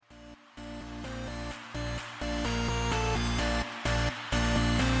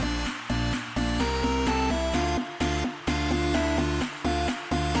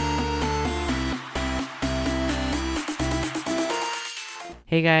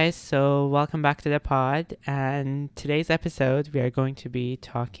Hey guys, so welcome back to the pod. And today's episode, we are going to be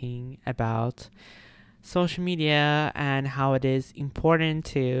talking about social media and how it is important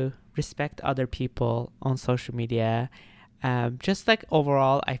to respect other people on social media. Just like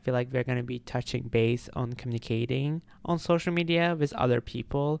overall, I feel like we're going to be touching base on communicating on social media with other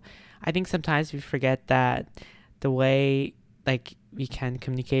people. I think sometimes we forget that the way we can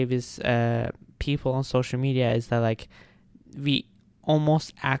communicate with people on social media is that we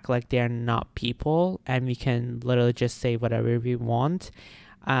almost act like they're not people and we can literally just say whatever we want,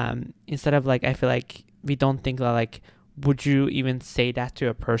 instead of I feel like we don't think that would you even say that to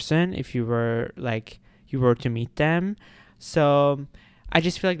a person if you were to meet them. So I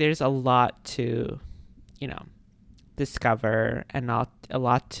just feel like there's a lot to you know discover and not a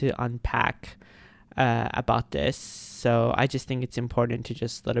lot to unpack about this. So I just think it's important to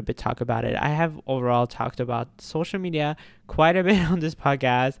just a little bit talk about it. I have overall talked about social media quite a bit on this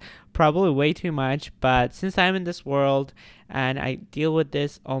podcast, probably way too much, but since I'm in this world and I deal with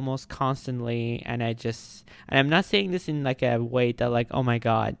this almost constantly, and I'm not saying this in a way that oh my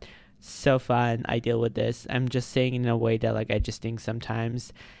god, so fun, I deal with this. I'm just saying in a way that I just think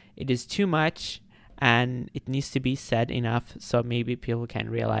sometimes it is too much and it needs to be said enough so maybe people can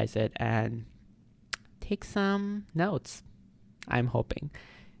realize it and take some notes. I'm hoping.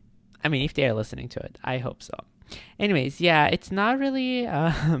 I mean, if they're listening to it, I hope so. Anyways, yeah, it's not really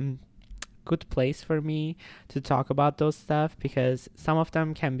a good place for me to talk about those stuff because some of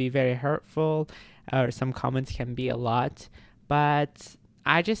them can be very hurtful or some comments can be a lot. But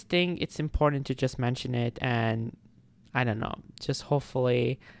I just think it's important to just mention it, and I don't know, just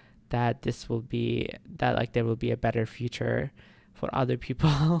hopefully that there will be a better future for other people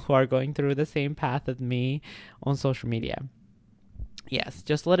who are going through the same path as me on social media. Yes,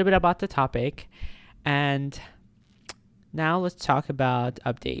 just a little bit about the topic. And now let's talk about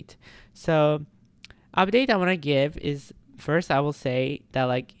update. So, update I want to give is, first I will say that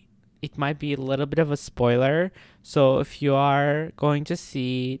it might be a little bit of a spoiler. So if you are going to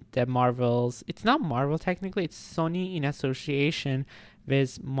see the Marvels, it's not Marvel technically, it's Sony in association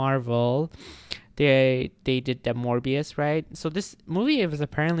with Marvel. They did the Morbius, right? So this movie, it was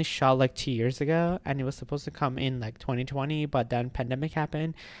apparently shot 2 years ago and it was supposed to come in 2020, but then pandemic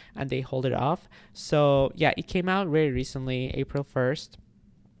happened and they hold it off. So yeah, it came out very recently, April 1st.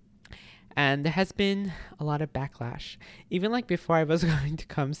 And there has been a lot of backlash. Even before I was going to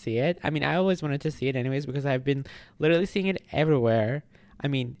come see it. I mean, I always wanted to see it anyways because I've been literally seeing it everywhere. I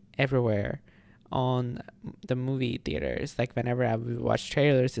mean, everywhere on the movie theaters. Whenever I watch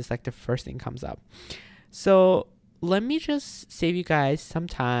trailers, it's the first thing comes up. So let me just save you guys some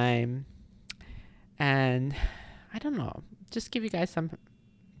time and I don't know, just give you guys some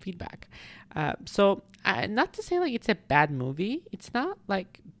feedback. So not to say it's a bad movie. It's not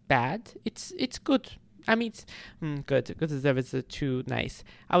bad. It's good. I mean, it's good. Good as if it's too nice.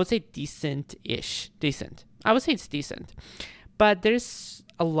 I would say decent-ish. Decent. I would say it's decent. But there's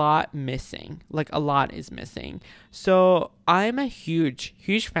a lot missing. A lot is missing. So I'm a huge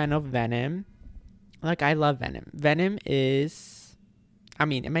fan of Venom. I love Venom. Venom is, I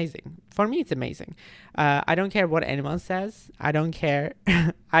mean, amazing. For me, it's amazing. I don't care what anyone says. I don't care.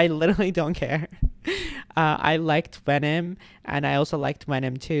 I literally don't care. I liked Venom, and I also liked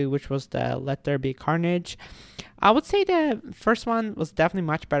Venom 2, which was the Let There Be Carnage. I would say the first one was definitely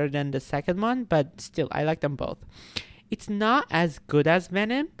much better than the second one, but still, I like them both. It's not as good as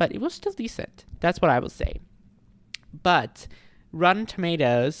Venom, but it was still decent. That's what I would say. But Rotten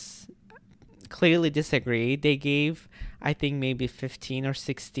Tomatoes clearly disagree. They gave, I think, maybe 15 or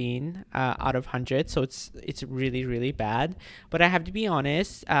 16 out of 100. So it's really, really bad. But I have to be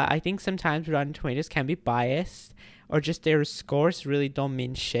honest. I think sometimes Rotten Tomatoes can be biased or just their scores really don't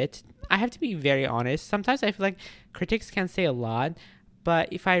mean shit. I have to be very honest. Sometimes I feel like critics can say a lot.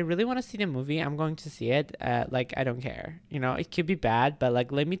 But if I really want to see the movie, I'm going to see it. I don't care. It could be bad, but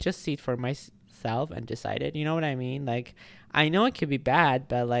let me just see it for myself and decide it. You know what I mean? I know it could be bad,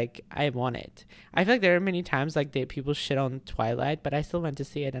 but I want it. I feel like there are many times people shit on Twilight, but I still went to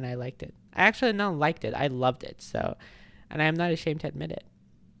see it and I liked it. I actually not liked it. I loved it. So, and I'm not ashamed to admit it.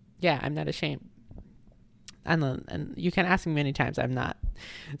 Yeah, I'm not ashamed. And you can ask me many times. I'm not.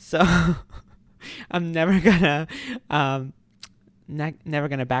 So I'm never gonna never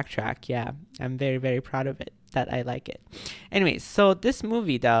gonna backtrack. Yeah, I'm very, very proud of it that I like it. Anyways, so this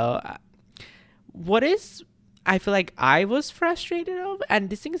movie though, what is, I feel like I was frustrated of, and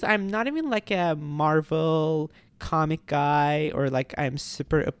this thing is, I'm not even a Marvel comic guy or I'm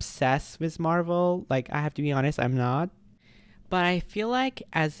super obsessed with Marvel. I have to be honest, I'm not. But I feel like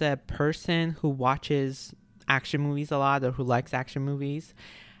as a person who watches, action movies a lot or who likes action movies,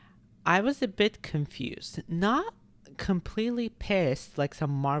 I was a bit confused. Not completely pissed like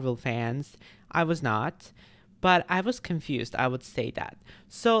some Marvel fans. I was not. But I was confused, I would say that.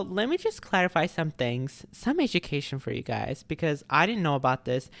 So let me just clarify some things, some education for you guys, because I didn't know about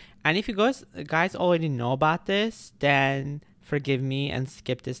this. And if you guys already know about this, then forgive me and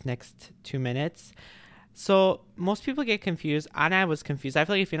skip this next 2 minutes. So most people get confused, and I was confused. I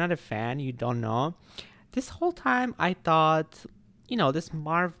feel like if you're not a fan, you don't know. This whole time I thought, this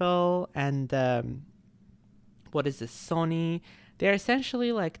Marvel and what is this, Sony, they're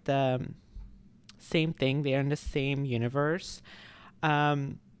essentially like the same thing. They're in the same universe.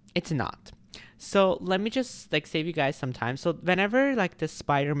 It's not. So let me just like save you guys some time. So whenever like the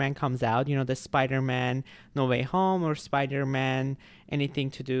Spider-Man comes out, the Spider-Man No Way Home or Spider-Man anything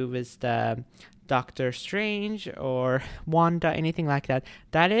to do with the Doctor Strange or Wanda, anything like that,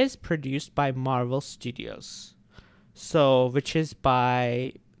 that is produced by Marvel Studios. So which is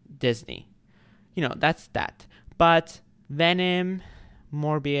by Disney. That's that. But Venom,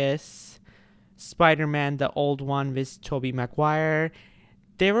 Morbius, Spider-Man, the old one with Tobey Maguire,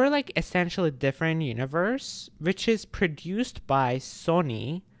 they were like essentially different universe, which is produced by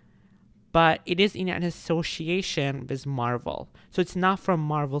Sony, but it is in an association with Marvel. So it's not from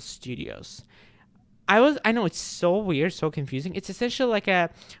Marvel Studios. I know it's so weird, so confusing. It's essentially like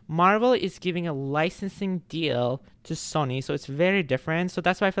Marvel is giving a licensing deal to Sony, so it's very different. So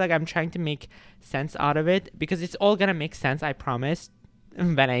that's why I feel like I'm trying to make sense out of it, because it's all gonna make sense, I promise,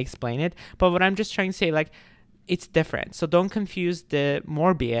 when I explain it. But what I'm just trying to say, like, it's different. So don't confuse the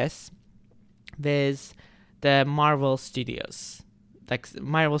Morbius with the Marvel Studios, like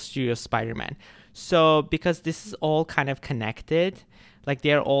Marvel Studios Spider-Man. So because this is all kind of connected, like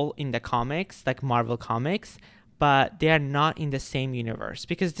they're all in the comics, like Marvel comics, but they are not in the same universe,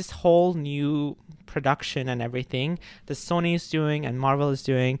 because this whole new production and everything the Sony is doing and Marvel is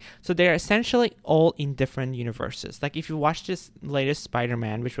doing, so they're essentially all in different universes. Like if you watch this latest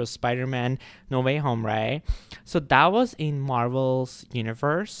Spider-Man, which was Spider-Man No Way Home, right? So that was in Marvel's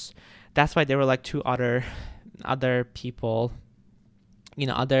universe. That's why there were like two other people,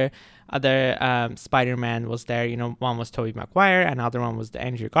 other Spider-Man was there. One was Tobey Maguire, another one was the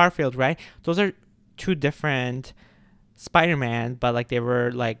Andrew Garfield, right? Those are two different Spider-Man, but like they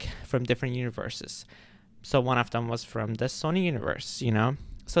were like from different universes. So one of them was from the Sony universe,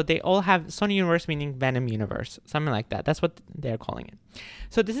 So they all have Sony universe, meaning Venom universe, something like that. That's what they're calling it.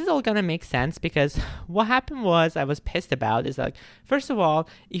 So this is all gonna make sense, because what happened was I was pissed about is like, first of all,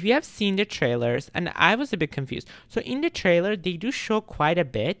 if you have seen the trailers, and I was a bit confused. So in the trailer, they do show quite a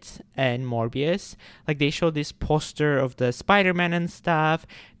bit in Morbius. Like they show this poster of the Spider-Man and stuff.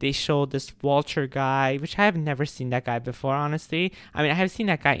 They show this Vulture guy, which I have never seen that guy before, honestly. I mean, I have seen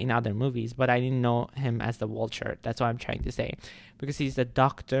that guy in other movies, but I didn't know him as the Vulture. That's what I'm trying to say. Because he's a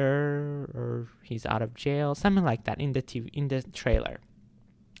doctor or he's out of jail, something like that in the trailer.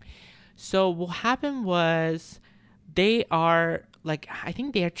 So what happened was they are like, I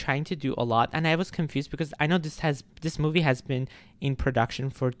think they are trying to do a lot, and I was confused because I know this movie has been in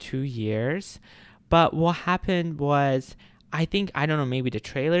production for 2 years, but what happened was I don't know, maybe the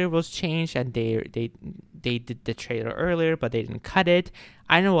trailer was changed and they did the trailer earlier, but they didn't cut it.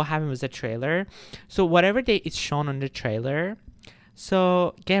 I don't know what happened with the trailer. So whatever it's shown on the trailer,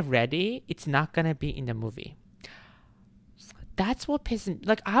 so get ready, it's not gonna be in the movie. That's what pisses me.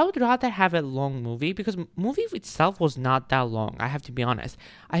 Like, I would rather have a long movie, because movie itself was not that long, I have to be honest.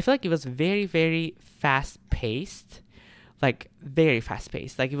 I feel like it was very, very fast paced. Like very fast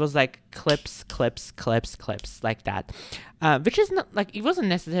paced. Like it was like clips like that. Which is not like, it wasn't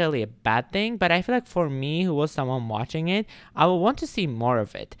necessarily a bad thing, but I feel like for me, who was someone watching it, I would want to see more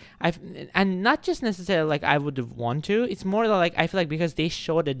of it. And not just necessarily like I would want to. It's more like I feel like because they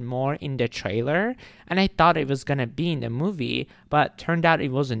showed it more in the trailer, and I thought it was gonna be in the movie, but turned out it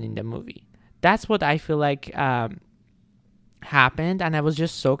wasn't in the movie. That's what I feel like happened, and I was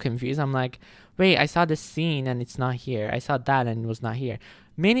just so confused. I'm like, wait, I saw this scene and it's not here. I saw that and it was not here.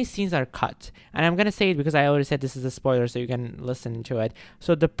 Many scenes are cut. And I'm going to say it because I already said this is a spoiler, so you can listen to it.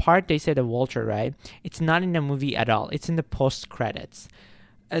 So the part they say the Vulture, right? It's not in the movie at all. It's in the post-credits.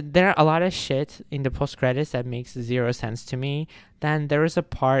 There are a lot of shit in the post-credits that makes zero sense to me. Then there is a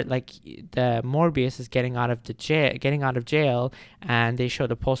part like the Morbius is getting out of jail, and they show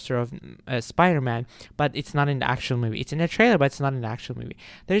the poster of Spider-Man, but it's not in the actual movie. It's in the trailer, but it's not in the actual movie.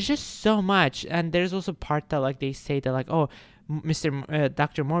 There's just so much, and there's also a part that like they say that like, oh,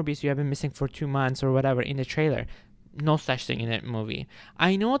 Dr. Morbius, you have been missing for 2 months or whatever in the trailer. no such thing in a movie.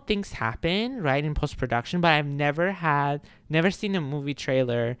 I know things happen, right, in post-production, but I've never seen a movie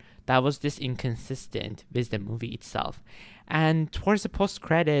trailer that was this inconsistent with the movie itself. And towards the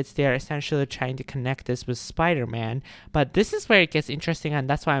post-credits, they are essentially trying to connect this with Spider-Man. But this is where it gets interesting, and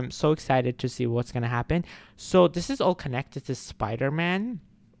that's why I'm so excited to see what's going to happen. So this is all connected to Spider-Man,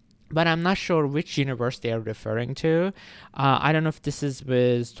 but I'm not sure which universe they are referring to. I don't know if this is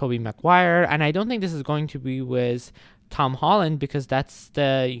with Tobey Maguire, and I don't think this is going to be with Tom Holland, because that's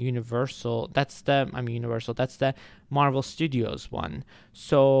the Marvel Studios one.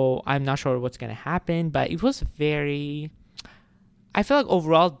 So I'm not sure what's going to happen, but it was I feel like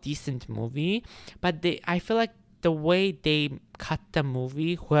overall decent movie, but I feel like the way they cut the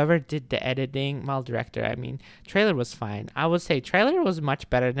movie, whoever did the editing, well, director, I mean, trailer was fine. I would say trailer was much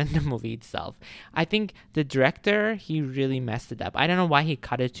better than the movie itself. I think the director, he really messed it up. I don't know why he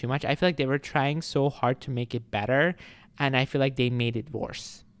cut it too much. I feel like they were trying so hard to make it better, and I feel like they made it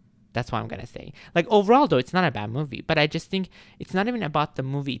worse. That's what I'm gonna say. Like, overall though, it's not a bad movie, but I just think it's not even about the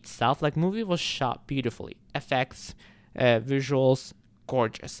movie itself. Like, movie was shot beautifully, effects, visuals,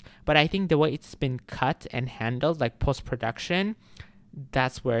 gorgeous, but I think the way it's been cut and handled, like post-production,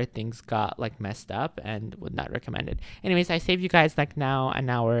 that's where things got like messed up, and would not recommend it. Anyways, I saved you guys like now an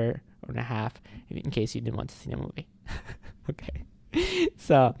hour and a half in case you didn't want to see the movie. Okay,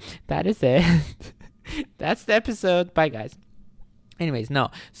 so that is it. That's the episode. Bye, guys. Anyways,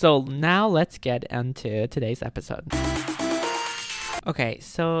 no, so now let's get into today's episode. Okay,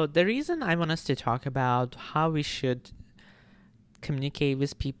 so the reason I want us to talk about how we should communicate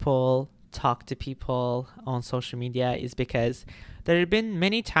with people, talk to people on social media is because there have been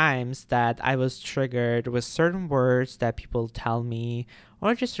many times that I was triggered with certain words that people tell me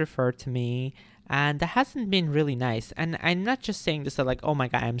or just refer to me, and that hasn't been really nice. And I'm not just saying this like, oh my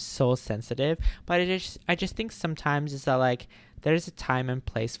god, I'm so sensitive, but I just think sometimes it's that like there's a time and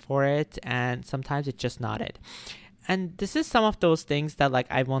place for it, and sometimes it's just not it. And this is some of those things that like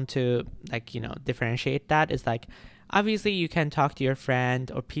I want to like, you know, differentiate. That is like, obviously you can talk to your friend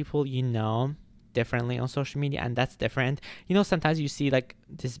or people you know differently on social media, and that's different. You know, sometimes you see like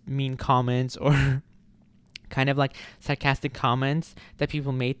these mean comments or kind of like sarcastic comments that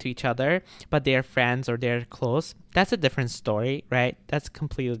people made to each other, but they're friends or they're close. That's a different story, right? That's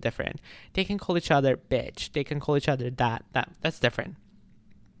completely different. They can call each other bitch, they can call each other that's different.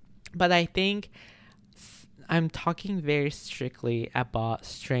 But I think I'm talking very strictly about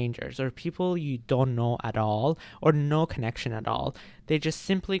strangers or people you don't know at all or no connection at all. They're just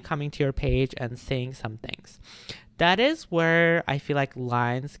simply coming to your page and saying some things. That is where I feel like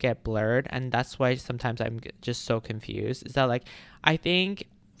lines get blurred, and that's why sometimes I'm just so confused. Is that like, I think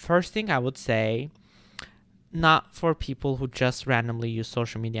first thing I would say, not for people who just randomly use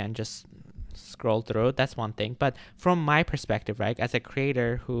social media and just scroll through, that's one thing, but from my perspective, right, as a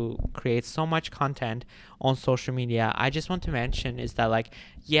creator who creates so much content on social media, I just want to mention is that like,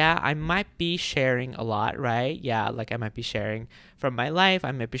 yeah, I might be sharing a lot, right? Yeah, like I might be sharing from my life,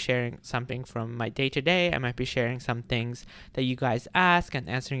 I might be sharing something from my day-to-day, I might be sharing some things that you guys ask and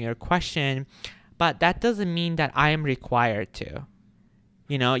answering your question, but that doesn't mean that I am required to,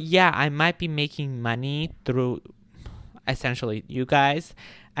 you know. Yeah, I might be making money through essentially you guys,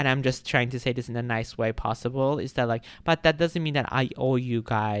 and I'm just trying to say this in a nice way possible, is that like, but that doesn't mean that I owe you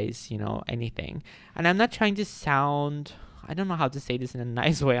guys, you know, anything. And I'm not trying to sound, I don't know how to say this in a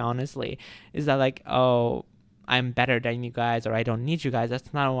nice way, honestly, is that like, oh, I'm better than you guys or I don't need you guys.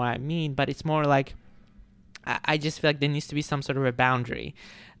 That's not what I mean, but it's more like, I just feel like there needs to be some sort of a boundary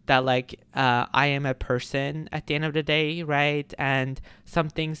that like, I am a person at the end of the day, right? And some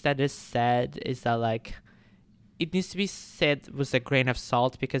things that is said is that like, it needs to be said with a grain of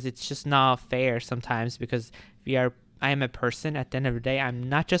salt, because it's just not fair sometimes, because I am a person at the end of the day. I'm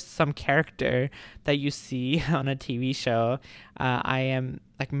not just some character that you see on a TV show. I am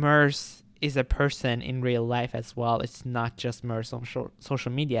like, Merce is a person in real life as well. It's not just Merce on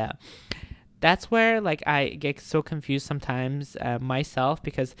social media. That's where like I get so confused sometimes myself,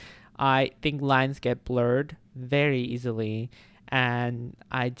 because I think lines get blurred very easily, and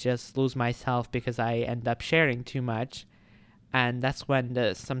I just lose myself because I end up sharing too much. And that's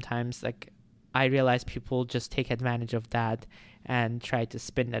when sometimes like I realize people just take advantage of that and try to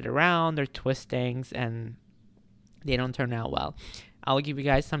spin it around or twist things, and they don't turn out well. I'll give you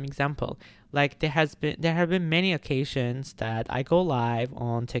guys some example. Like there have been many occasions that I go live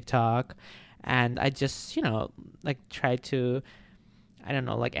on TikTok and I just, you know, like try to, I don't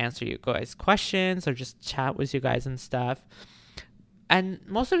know, like answer you guys' questions or just chat with you guys and stuff. And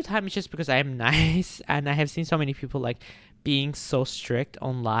most of the time it's just because I am nice, and I have seen so many people like being so strict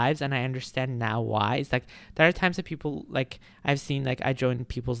on lives, and I understand now why. It's like there are times that people, like I've seen, like I join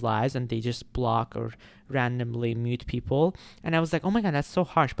people's lives and they just block or randomly mute people, and I was like, oh my god, that's so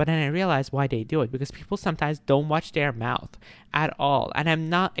harsh. But then I realized why they do it, because people sometimes don't watch their mouth at all. And I'm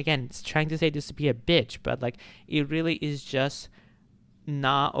not, again, trying to say this to be a bitch, but like it really is just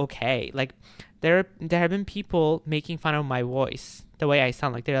not okay. Like there have been people making fun of my voice, the way I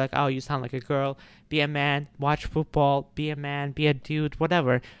sound. Like they're like, oh, you sound like a girl, be a man, watch football, be a man, be a dude,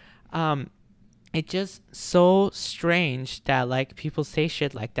 whatever. It's just so strange that like people say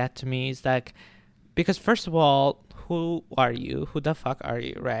shit like that to me. It's like, because first of all, who are you? Who the fuck are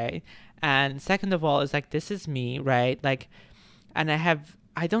you, right? And second of all, it's like, this is me, right? Like, and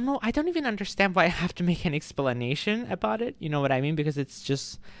I don't know, I don't even understand why I have to make an explanation about it. You know what I mean? Because it's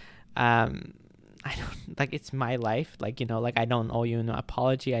just, I don't, like, it's my life. Like, you know, like I don't owe you an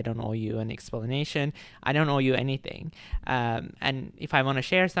apology. I don't owe you an explanation. I don't owe you anything. And if I want to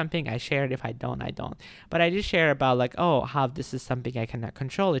share something, I share it. If I don't, I don't. But I did share about like, oh, how this is something I cannot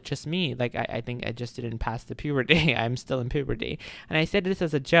control. It's just me. Like, I think I just didn't pass the puberty. I'm still in puberty. And I said this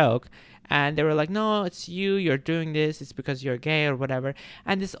as a joke. And they were like, no, it's you. You're doing this. It's because you're gay or whatever.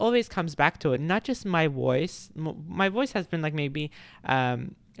 And this always comes back to it. Not just my voice. My voice has been like maybe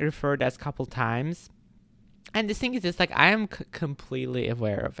referred as a couple times. And the thing is, it's like I am completely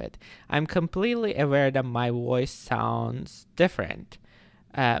aware of it. I'm completely aware that my voice sounds different.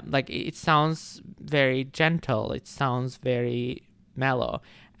 Like it sounds very gentle. It sounds very mellow.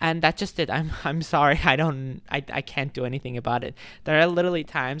 And that's just it. I'm sorry. I can't do anything about it. There are literally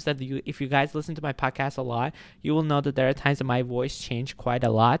times that if you guys listen to my podcast a lot, you will know that there are times that my voice changed quite a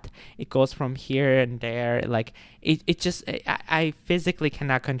lot. It goes from here and there. Like it just, I physically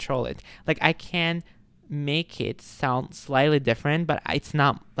cannot control it. Like I can make it sound slightly different, but it's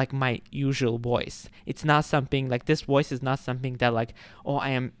not like my usual voice. It's not something like, this voice is not something that like, oh, I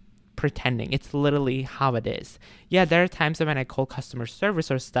am pretending. It's literally how it is. Yeah, there are times that when I call customer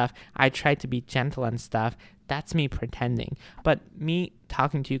service or stuff, I try to be gentle and stuff. That's me pretending. But me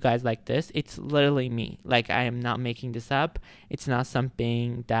talking to you guys like this, it's literally me. Like I am not making this up. It's not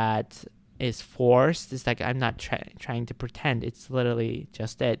something that is forced. It's like I'm not trying to pretend. It's literally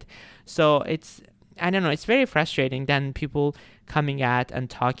just it. So it's, I don't know, it's very frustrating then people coming at and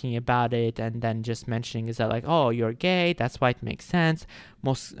talking about it and then just mentioning is that like, oh, you're gay, that's why it makes sense.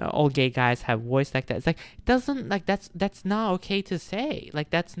 Most all gay guys have voice like that. It's like, it doesn't, like that's not okay to say. Like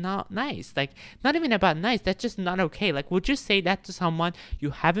that's not nice. Like not even about nice, that's just not okay. Like would you say that to someone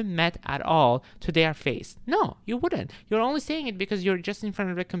you haven't met at all to their face? No, you wouldn't. You're only saying it because you're just in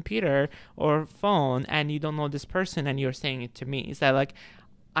front of a computer or phone and you don't know this person and you're saying it to me. Is that like,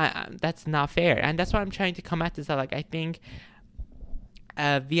 that's not fair. And that's what I'm trying to come at, is that like I think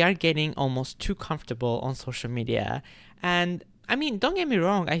we are getting almost too comfortable on social media. And I mean, don't get me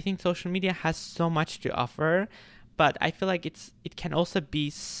wrong, I think social media has so much to offer, but I feel like it can also be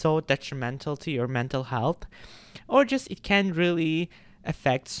so detrimental to your mental health, or just it can really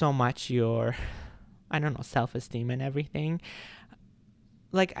affect so much your, I don't know, self-esteem and everything.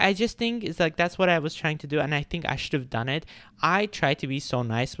 Like I just think it's like that's what I was trying to do, and I think I should have done it. I try to be so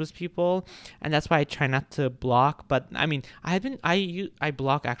nice with people, and that's why I try not to block. But I mean, I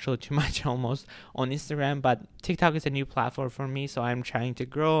block actually too much almost on Instagram, but TikTok is a new platform for me, so I'm trying to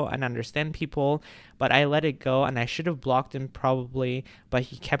grow and understand people. But I let it go, and I should have blocked him probably, but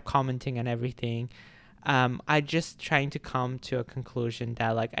he kept commenting and everything. I just trying to come to a conclusion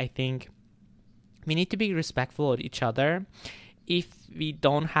that like I think we need to be respectful of each other. If we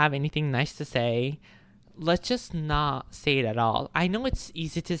don't have anything nice to say, let's just not say it at all. I know it's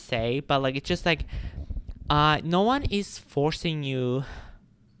easy to say, but like it's just like no one is forcing you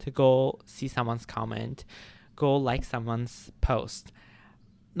to go see someone's comment, go like someone's post.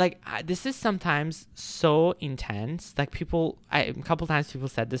 Like this is sometimes so intense. Like a couple times people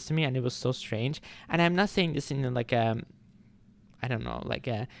said this to me and it was so strange. And I'm not saying this in like I don't know, like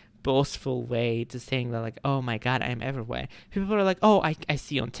a boastful way to saying that like, oh my god, I'm everywhere. People are like, oh, I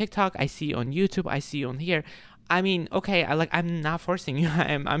see you on TikTok, I see you on YouTube, I see you on here. I mean, okay, I'm not forcing you.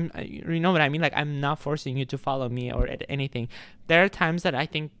 I'm you know what I mean? Like I'm not forcing you to follow me or anything. There are times that I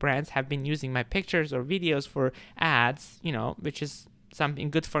think brands have been using my pictures or videos for ads, you know, which is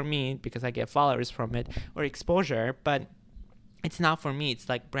something good for me because I get followers from it or exposure, but it's not for me. It's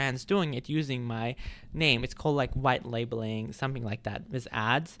like brands doing it using my name. It's called like white labeling, something like that with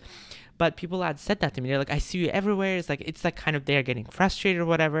ads. But people had said that to me. They're like, I see you everywhere. It's like kind of they're getting frustrated or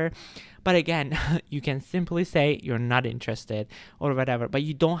whatever. But again, you can simply say you're not interested or whatever. But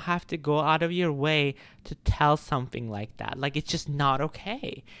you don't have to go out of your way to tell something like that. Like it's just not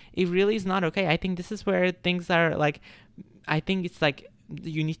okay. It really is not okay. I think this is where things are like I think it's like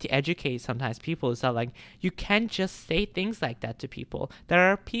you need to educate sometimes people. So like you can't just say things like that to people. There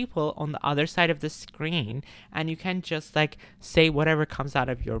are people on the other side of the screen, and you can't just like say whatever comes out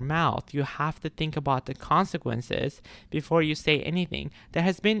of your mouth. You have to think about the consequences before you say anything. There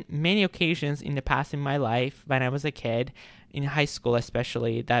has been many occasions in the past in my life when I was a kid, in high school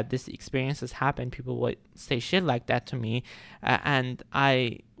especially, that this experience has happened. People would say shit like that to me, and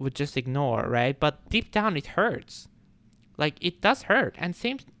I would just ignore, right? But deep down it hurts. Like, it does hurt. And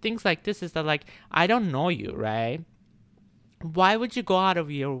same things like this is that, like, I don't know you, right? Why would you go out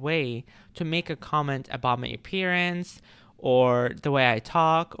of your way to make a comment about my appearance or the way I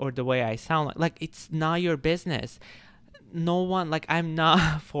talk or the way I sound? Like, it's not your business. No one, like, I'm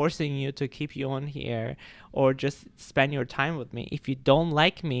not forcing you to keep you on here or just spend your time with me. If you don't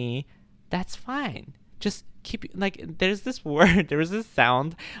like me, that's fine. Just keep, like, there's this word, there was this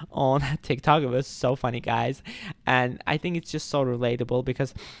sound on TikTok. It was so funny, guys. And I think it's just so relatable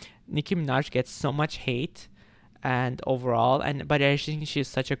because Nicki Minaj gets so much hate and overall, but I think she's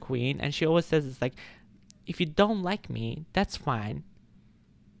such a queen. And she always says, it's like, if you don't like me, that's fine.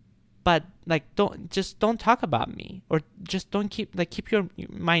 But like, don't talk about me, or just don't keep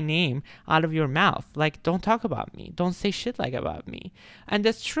my name out of your mouth. Like, don't talk about me, don't say shit like about me. And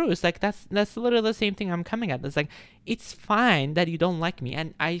that's true. It's like, that's literally the same thing I'm coming at. It's like, it's fine that you don't like me,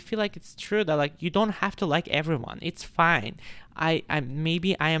 and I feel like it's true that, like, you don't have to like everyone. It's fine. I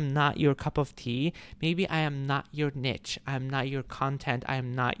maybe I am not your cup of tea, maybe I am not your niche, I'm not your content, I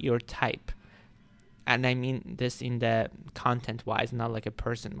am not your type. And I mean this in the content wise, not like a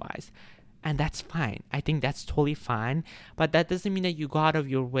person wise. And that's fine. I think that's totally fine. But that doesn't mean that you go out of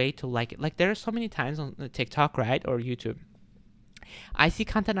your way to like it. Like, there are so many times on TikTok, right? Or YouTube, I see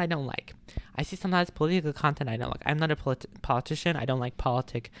content I don't like. I see sometimes political content I don't like. I'm not a politician. I don't like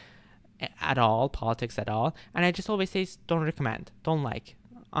politics at all. And I just always say, don't recommend, don't like,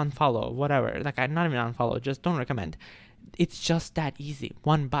 unfollow, whatever. Like, I'm not even unfollow, just don't recommend. It's just that easy.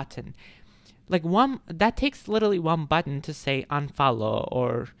 One button. Like, that takes literally one button to say unfollow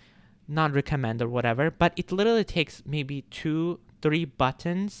or not recommend or whatever, but it literally takes maybe 2-3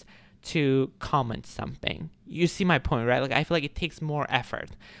 buttons to comment something. You see my point, right? Like, I feel like it takes more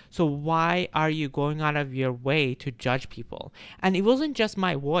effort. So why are you going out of your way to judge people? And it wasn't just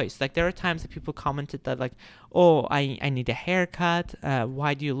my voice. Like, there are times that people commented that, like, oh, I need a haircut.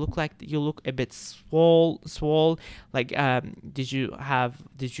 Why do you look like you look a bit swole? Like, did you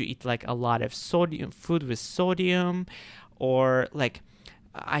eat like a lot of food with sodium? Or like,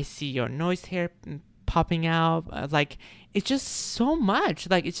 I see your nose hair popping out. Like, it's just so much.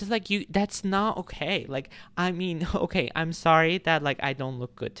 Like, it's just like, that's not okay. Like, I mean, okay, I'm sorry that, like, I don't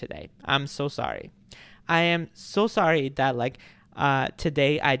look good today. I'm so sorry. I am so sorry that, like,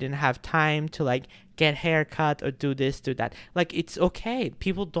 today I didn't have time to, like, get haircut or do this, do that. Like, it's okay.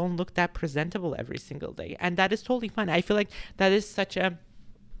 People don't look that presentable every single day, and that is totally fine. I feel like that is such a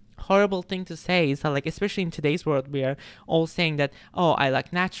horrible thing to say, is that, like, especially in today's world, we are all saying that, oh, I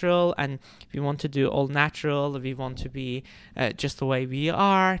like natural, and we want to do all natural, we want to be just the way we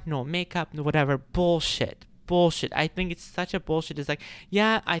are, no makeup, no whatever. Bullshit. I think it's such a bullshit. It's like,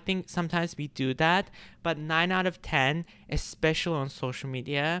 yeah, I think sometimes we do that, but 9 out of 10, especially on social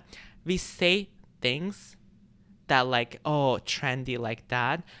media, we say things that, like, oh, trendy like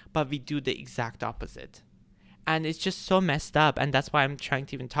that, but we do the exact opposite. And it's just so messed up. And that's why I'm trying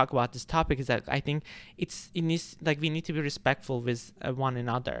to even talk about this topic, is that I think it needs, like, we need to be respectful with one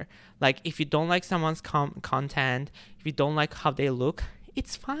another. Like, if you don't like someone's content, if you don't like how they look,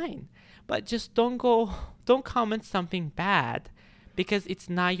 it's fine. But just don't comment something bad, because it's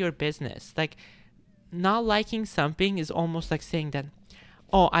not your business. Like, not liking something is almost like saying that,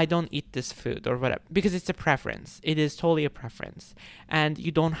 oh, I don't eat this food or whatever, because it's a preference. It is totally a preference. And you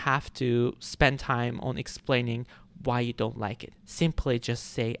don't have to spend time on explaining why you don't like it. Simply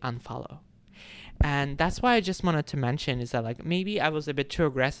just say unfollow. And that's why I just wanted to mention, is that, like, maybe I was a bit too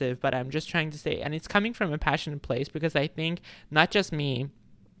aggressive, but I'm just trying to say, and it's coming from a passionate place, because I think not just me,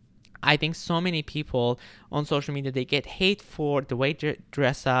 I think so many people on social media, they get hate for the way they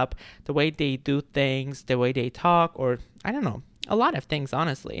dress up, the way they do things, the way they talk, or I don't know, a lot of things,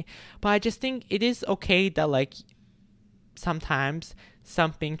 honestly. But I just think it is okay that, like, sometimes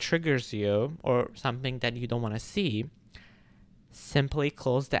something triggers you or something that you don't want to see. Simply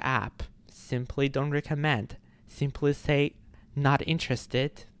close the app. Simply don't recommend. Simply say not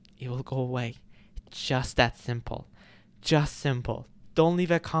interested. It will go away. Just that simple. Just simple. Don't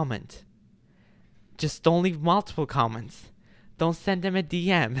leave a comment. Just don't leave multiple comments. Don't send them a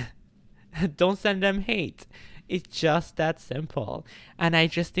DM. Don't send them hate. It's just that simple. And I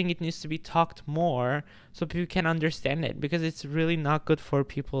just think it needs to be talked more so people can understand it, because it's really not good for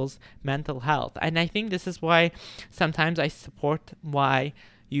people's mental health. And I think this is why sometimes I support why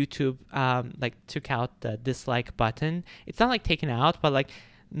YouTube like took out the dislike button. It's not like taken out, but like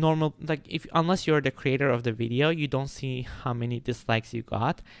normal, like if unless you're the creator of the video, you don't see how many dislikes you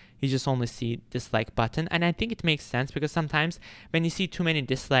got. You just only see dislike button. And I think it makes sense, because sometimes when you see too many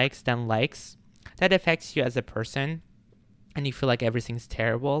dislikes than likes, that affects you as a person and you feel like everything's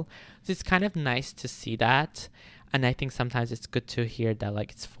terrible. So it's kind of nice to see that. And I think sometimes it's good to hear that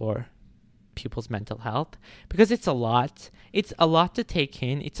like it's for people's mental health, because it's a lot to take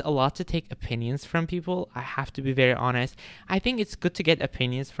in. It's a lot to take opinions from people. I have to be very honest. I think it's good to get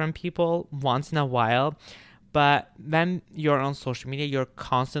opinions from people once in a while, but when you're on social media, you're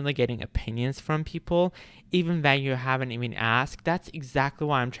constantly getting opinions from people, even when you haven't even asked. That's exactly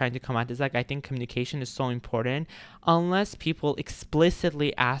why I'm trying to come at this. Like, I think communication is so important. Unless people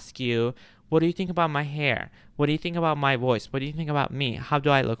explicitly ask you, what do you think about my hair? What do you think about my voice? What do you think about me? How do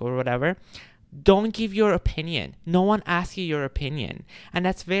I look? Or whatever. Don't give your opinion. No one asks you your opinion. And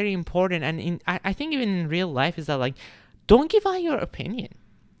that's very important. And I think even in real life is that like, don't give out your opinion.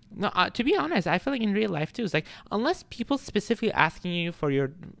 No, to be honest, I feel like in real life too, it's like, unless people specifically asking you for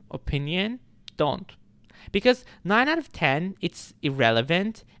your opinion, don't. Because 9 out of 10, it's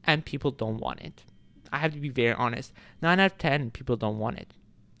irrelevant and people don't want it. I have to be very honest. 9 out of 10, people don't want it.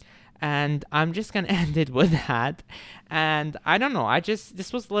 And I'm just going to end it with that. And I don't know.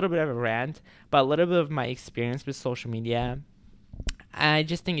 This was a little bit of a rant, but a little bit of my experience with social media. I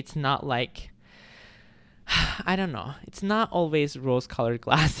just think it's not like, I don't know. It's not always rose-colored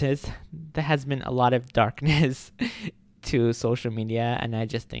glasses. There has been a lot of darkness to social media. And I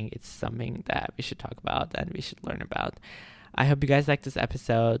just think it's something that we should talk about and we should learn about. I hope you guys like this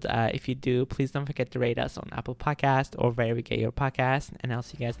episode. If you do, please don't forget to rate us on Apple Podcast or wherever you get your podcast. And I'll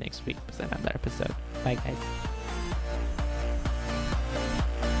see you guys next week with another episode. Bye, guys.